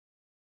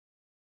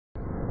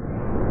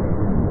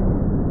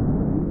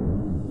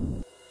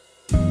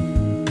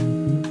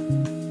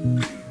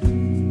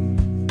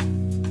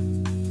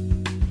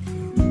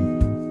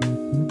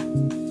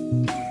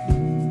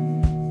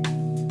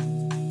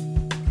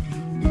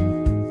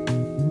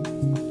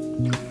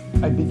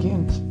I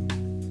began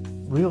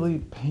really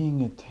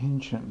paying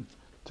attention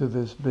to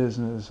this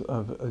business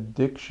of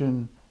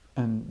addiction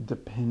and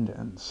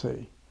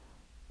dependency,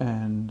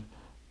 and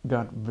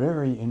got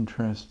very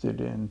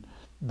interested in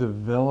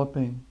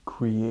developing,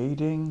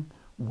 creating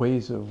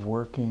ways of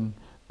working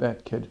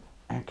that could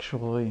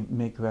actually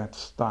make that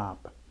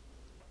stop.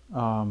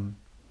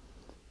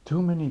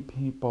 Too many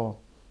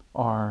people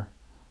are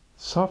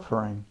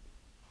suffering.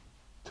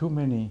 Too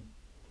many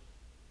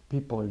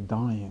people are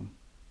dying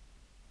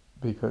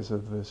because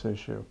of this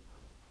issue.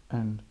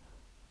 And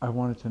I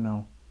wanted to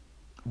know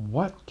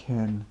what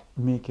can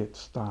make it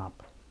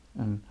stop.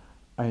 And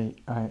I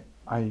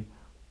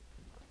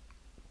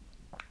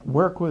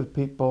work with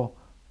people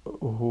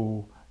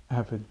who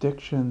have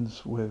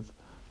addictions with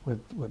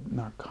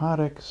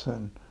narcotics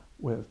and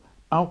with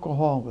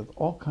alcohol, with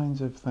all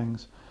kinds of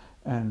things.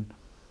 And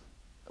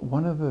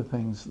one of the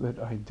things that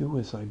I do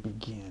is I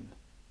begin.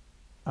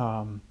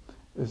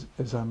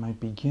 As I might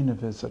begin a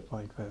visit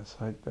like this,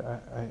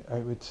 I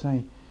would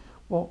say,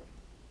 well,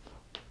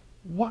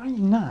 why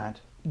not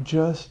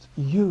just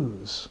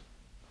use?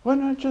 Why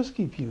not just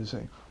keep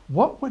using?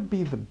 What would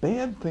be the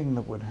bad thing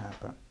that would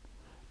happen?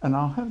 And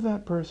I'll have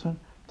that person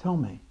tell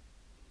me.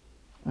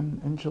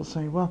 And she'll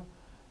say, well,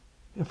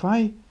 if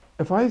I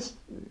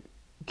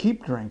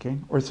keep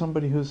drinking, or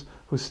somebody who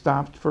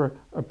stopped for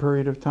a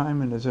period of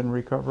time and is in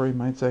recovery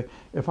might say,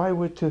 if I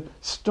were to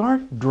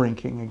start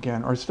drinking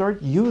again or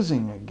start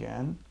using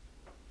again,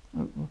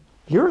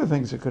 here are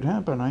things that could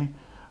happen.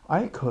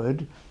 I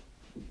could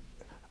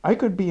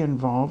be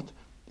involved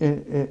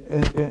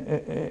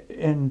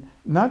in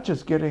not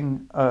just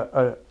getting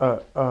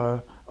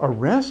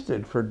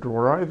arrested for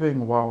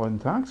driving while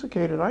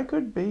intoxicated. I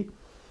could be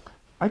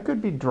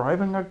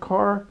driving a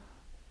car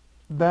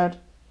that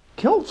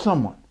killed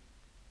someone.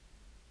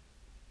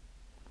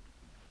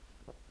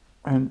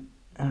 And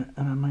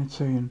I might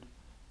say, and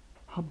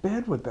how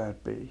bad would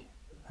that be?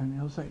 And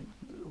he'll say,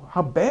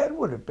 how bad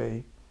would it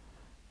be?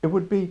 It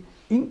would be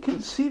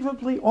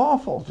inconceivably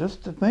awful.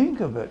 Just to think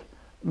of it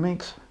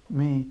makes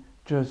me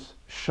just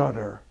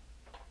shudder.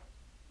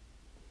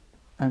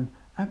 And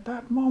at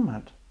that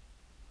moment,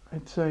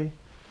 I'd say,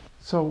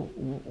 so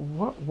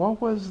what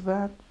was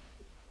that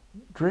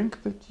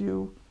drink that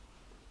you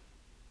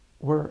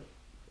were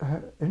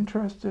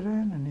interested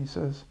in? And he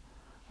says,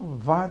 oh,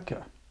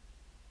 vodka.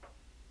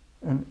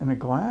 In a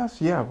glass?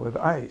 Yeah, with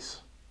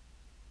ice.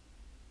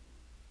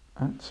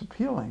 And it's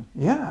appealing.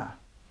 Yeah.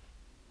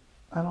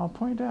 And I'll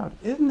point out,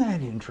 isn't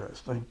that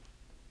interesting?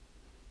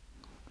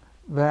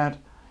 That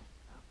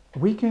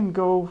we can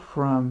go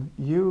from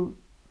you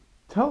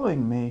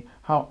telling me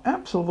how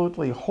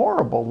absolutely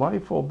horrible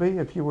life will be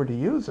if you were to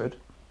use it,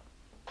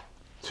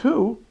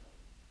 to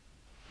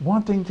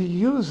wanting to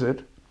use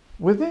it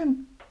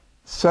within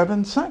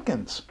 7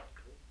 seconds.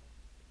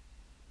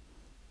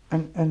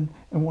 And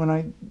when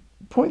I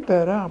point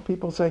that out,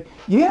 people say,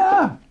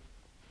 yeah,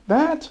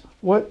 that's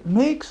what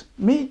makes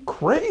me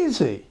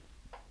crazy.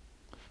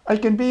 I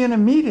can be in a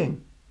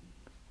meeting,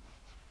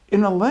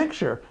 in a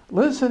lecture,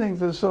 listening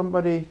to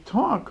somebody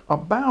talk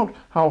about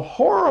how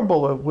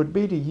horrible it would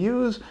be to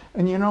use,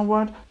 and you know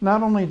what?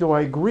 Not only do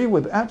I agree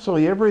with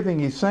absolutely everything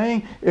he's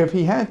saying, if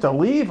he had to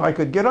leave, I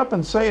could get up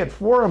and say it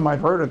for him.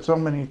 I've heard it so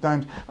many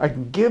times. I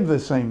can give the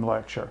same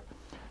lecture.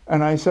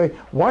 And I say,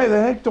 why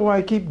the heck do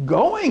I keep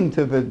going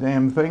to the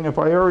damn thing if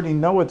I already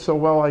know it so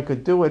well I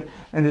could do it?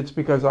 And it's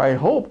because I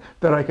hope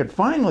that I could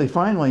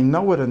finally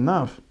know it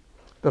enough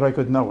that I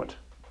could know it.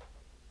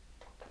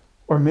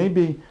 Or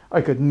maybe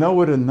I could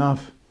know it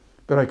enough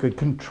that I could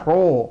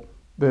control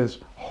this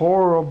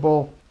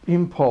horrible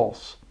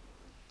impulse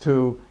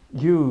to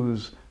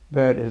use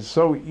that is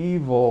so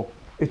evil,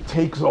 it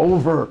takes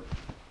over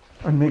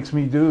and makes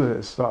me do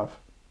this stuff.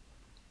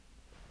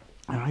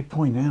 And I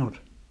point out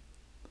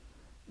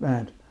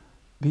that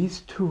these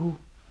two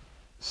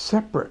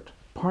separate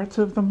parts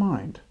of the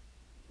mind,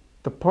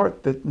 the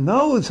part that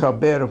knows how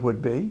bad it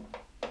would be,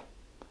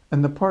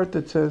 and the part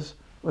that says,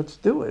 let's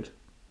do it,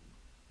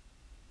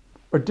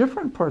 are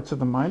different parts of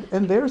the mind,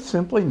 and they're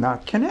simply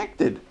not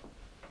connected.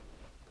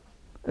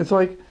 It's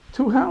like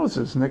two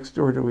houses next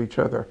door to each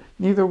other,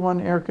 neither one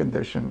air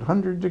conditioned,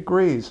 100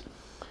 degrees.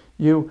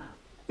 You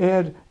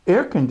add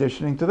air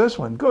conditioning to this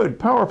one. Good,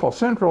 powerful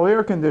central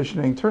air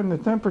conditioning. Turn the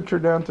temperature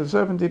down to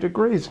 70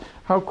 degrees.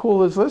 How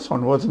cool is this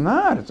one? Well, it's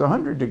not. It's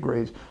 100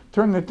 degrees.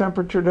 Turn the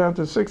temperature down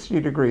to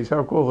 60 degrees.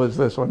 How cool is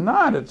this one?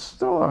 Not. It's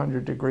still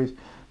 100 degrees.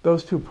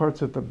 Those two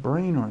parts of the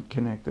brain aren't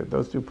connected.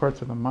 Those two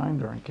parts of the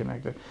mind aren't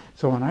connected.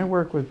 So when I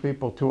work with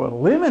people to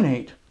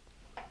eliminate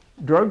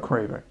drug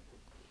craving,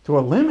 to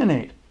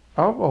eliminate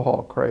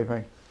alcohol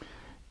craving,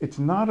 it's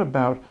not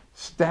about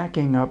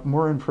stacking up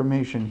more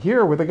information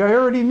here with a guy I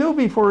already knew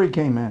before he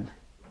came in.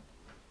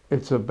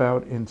 It's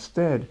about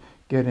instead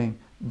getting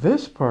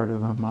this part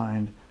of the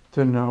mind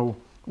to know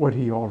what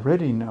he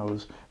already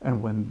knows.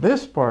 And when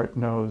this part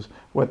knows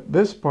what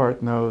this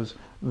part knows,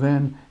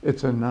 then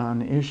it's a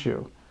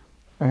non-issue.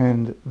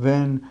 And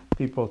then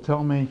people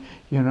tell me,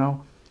 you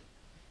know,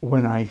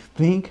 when I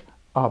think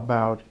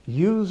about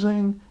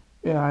using,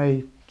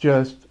 I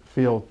just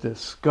feel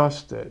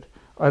disgusted.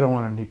 I don't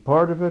want any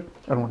part of it.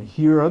 I don't want to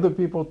hear other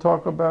people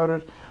talk about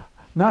it.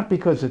 Not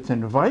because it's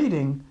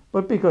inviting,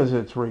 but because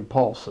it's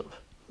repulsive.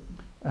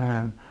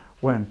 And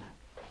when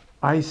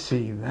I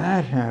see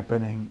that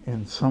happening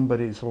in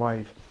somebody's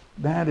life,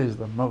 that is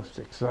the most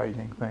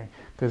exciting thing,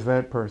 because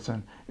that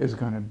person is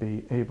going to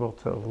be able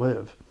to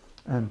live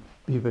and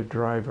be the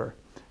driver.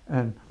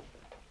 And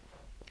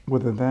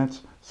whether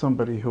that's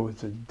somebody who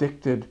is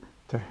addicted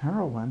to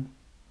heroin,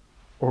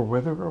 or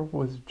whether it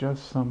was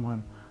just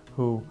someone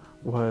who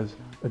was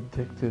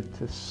addicted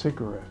to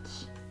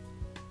cigarettes,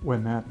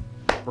 when that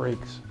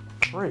breaks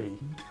free,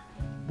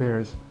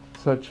 there's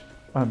such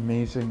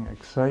amazing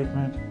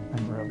excitement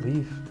and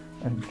relief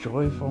and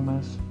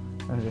joyfulness,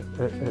 and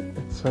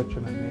it's such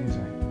an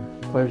amazing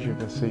pleasure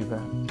to see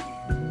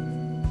that.